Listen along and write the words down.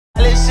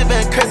this shit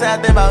been crazy, I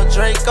think about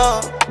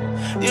Draco.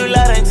 You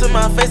lied into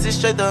my face, it's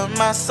straight to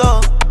my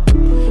soul.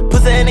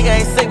 Pussy that nigga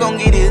ain't sick, gon'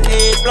 get his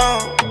head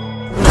blown.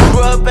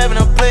 Grew up having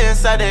a play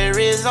inside that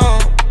red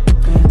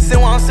zone. Since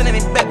one sending me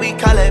back, we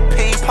call it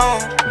ping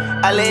pong.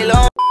 I lay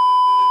low.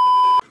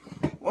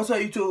 What's up,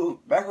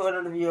 YouTube? Back with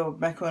another video,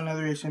 back with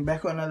another reaction,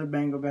 back with another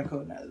banger, back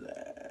with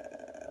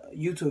another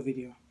YouTube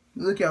video.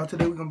 Look, y'all,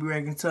 today we're gonna be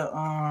reacting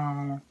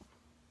to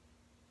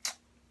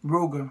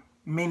Rooga,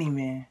 Mini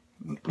Man.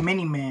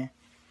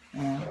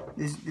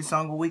 This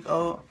song a week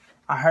old.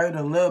 I heard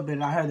a little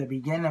bit. I heard the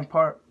beginning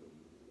part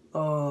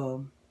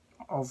on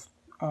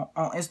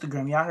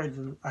Instagram. Yeah,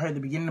 I heard the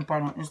beginning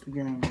part on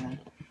Instagram, man.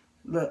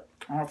 Look,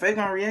 I'm faking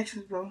on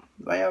reactions, bro.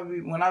 Like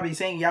when I be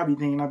singing, y'all be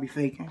thinking I be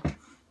faking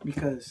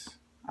because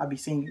I be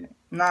singing it.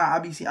 Nah, I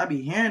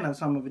be hearing of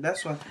some of it.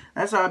 That's how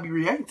I be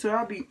reacting to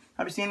it.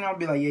 I be seeing it. I'll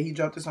be like, yeah, he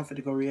dropped this. I'm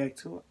finna go react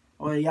to it.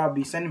 Or y'all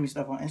be sending me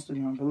stuff on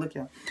Instagram. But look,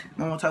 y'all,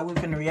 no more time. We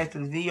finna react to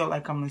this video.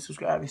 Like, comment, and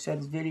subscribe, and share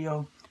this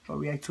video. We'll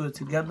react to it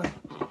together.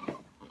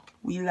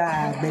 We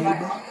live,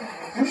 baby.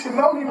 You should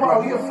know me,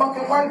 bro. You a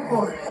fucking white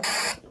boy.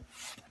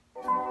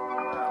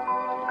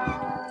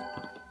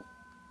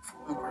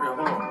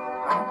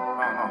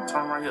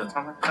 Turn right here.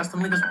 Turn right. That's the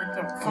niggas right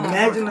there.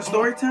 Imagine the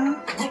story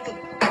time.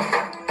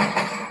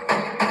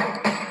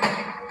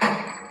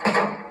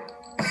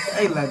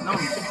 Hey, like, no.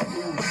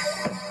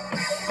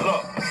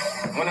 Look,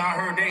 when I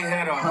heard they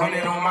had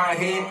 100 on my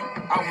head,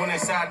 I went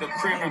inside the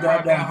crib and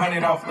grabbed that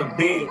 100 off the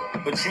bed.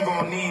 But you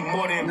gon' need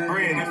more than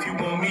bread if you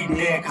want me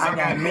dead. Cause I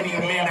got many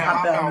men that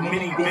hop out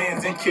many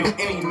bands and kill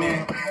any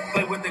man.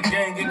 Play with the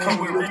gang, it come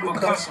with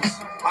repercussions.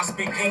 I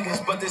speak English,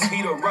 but this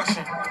heat a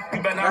Russian.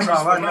 You better not reach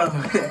for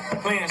nothing.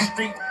 Playing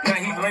street, now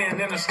he laying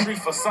in the street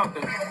for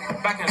something.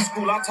 Back in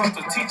school, I taught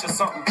the teacher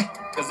something.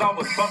 Cause I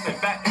was bumping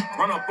back.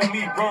 Run up on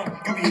me wrong,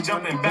 you be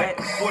jumping back.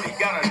 40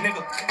 got a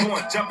nigga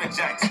doing jumping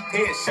jacks.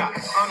 Headshot,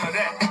 honor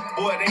that.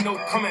 Boy, they no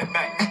coming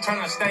back.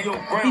 Tryna stand your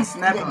ground,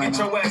 you gon' get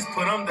your ass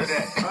put under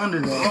that. Long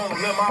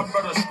live my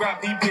brother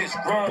Scrap, he bitch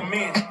grown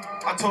men.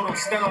 I told him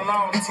stand on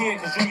all 10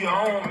 cause you your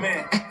own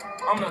man.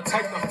 I'm the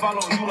type to follow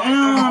you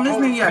like this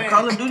nigga got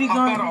Call of Duty going.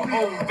 I got a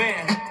whole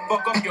band.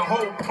 Fuck up your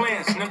whole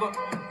plans, nigga.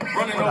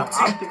 Running OT,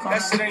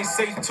 that shit ain't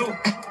safe too.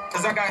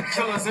 Cause I got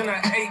killers in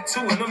an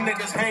A2 and them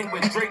niggas hang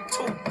with Drake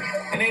too.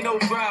 And ain't no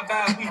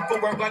drive-bys, we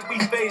footwork like we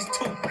phase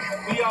 2.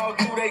 We all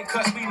do they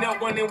cuss, we know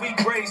one and we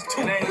graze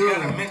too. They ain't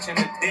gotta mention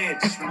the dead,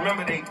 just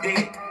remember they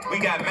dead. We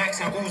got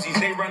Max and Uzis,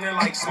 they running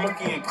like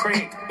Smokey and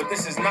Craig. But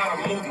this is not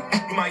a movie,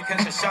 you might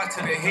catch a shot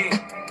to the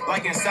head.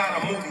 Like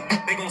inside a movie,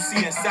 they gon'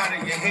 see inside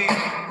of your head.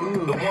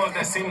 The ones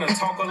that seem to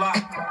talk a lot,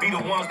 be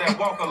the ones that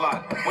walk a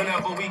lot.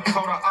 Whenever we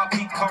caught a op,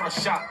 he caught a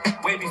shot.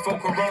 Way before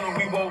Corona,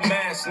 we wore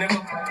masks,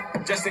 nigga.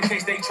 Just in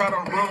case they try to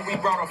run, we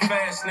brought a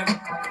fast, nigga.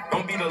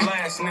 Don't be the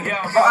last, nigga.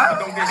 Yeah, but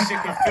don't get shit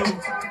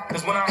confused.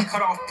 Cause when I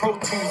cut off Pro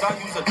Tools, I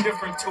use a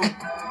different tool.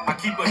 I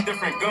keep a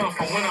different gun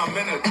for when I'm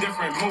in a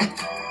different mood.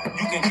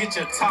 You can get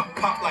your top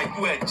pop like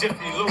you at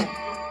Jiffy Lube.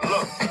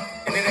 Look,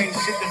 and it ain't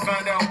shit to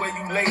find out where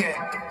you lay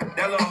at.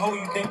 That little hoe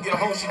you think your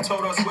hoe, she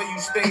told us where you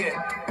stay at.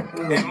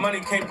 And money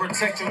can't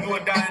protect you, you'll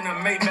die in a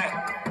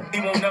Maybach. He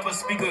won't never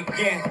speak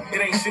again,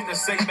 it ain't shit to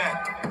say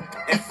back.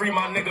 And free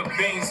my nigga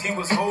Beans, he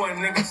was hoeing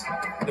niggas.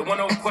 There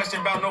wasn't no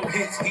question about no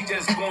hits, he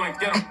just go and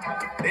get them.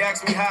 They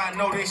asked me how I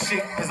know this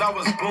shit, cause I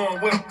was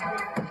blowing with them.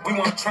 We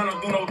weren't trying to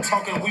do no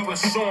talking, we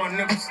was showing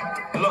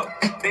niggas. Look,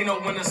 they know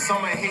when the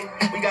summer hit,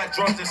 we got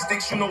drums and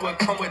sticks, you know what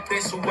come with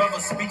this. Whoever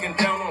speaking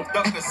down on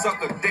duck or suck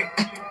a dick.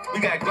 We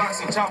got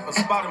Glocks and choppers,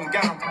 spot him,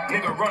 got him.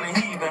 Nigga running,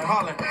 he even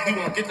hollering. He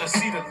won't get to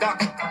see the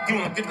doctor, he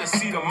won't get to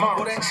see tomorrow.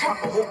 Oh, that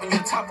chopper open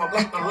your top up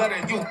like the letter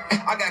U.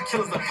 I got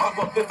killers that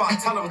pop up if I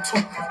tell them to.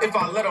 If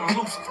I let them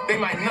loose, they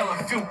might nail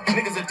a few.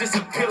 Niggas that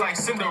disappear like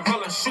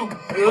Cinderella shoot.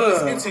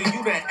 But it's into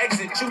you that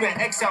exit, you that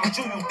X out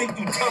you. You think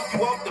you tough,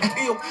 you off the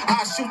peel,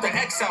 I shoot the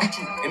X out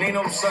you. And ain't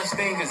no such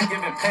thing as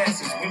giving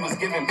passes, we was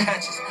giving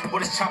patches.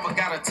 But this chopper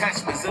got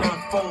attachments, it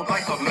unfold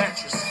like a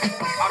mattress.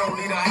 I don't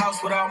leave a house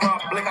without my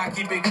blick, I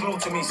keep it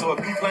glued to me. So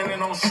if you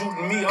planning on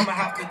shooting me, I'ma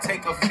have to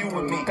take a few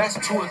with me. That's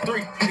 2 or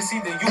 3, it's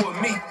either you or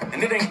me,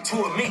 and it ain't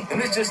 2 of me.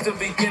 And it's just the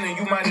beginning,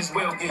 you might as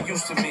well get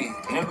used to me,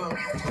 nigga.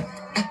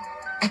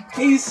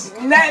 He's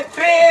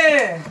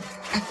snapping!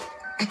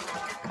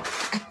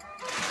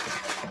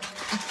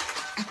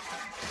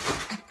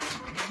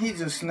 He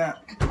just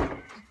snapped.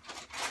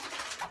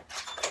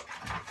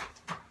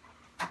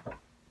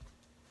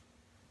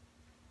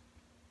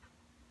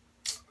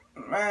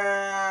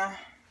 Man.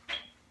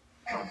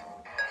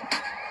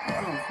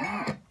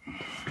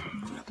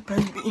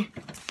 Baby.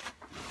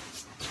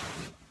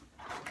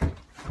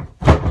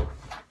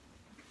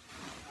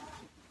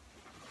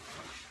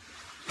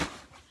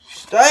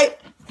 Straight.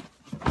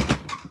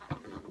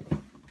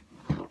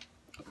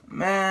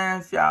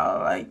 Man, if y'all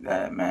like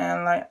that,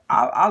 man, like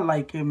I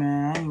like it,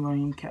 man. I ain't gonna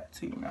even cap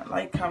to you, man.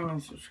 Like,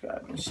 comment,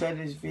 subscribe, and share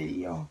this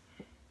video.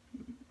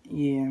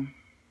 Yeah.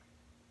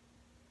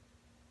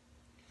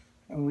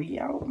 And we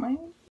out, man.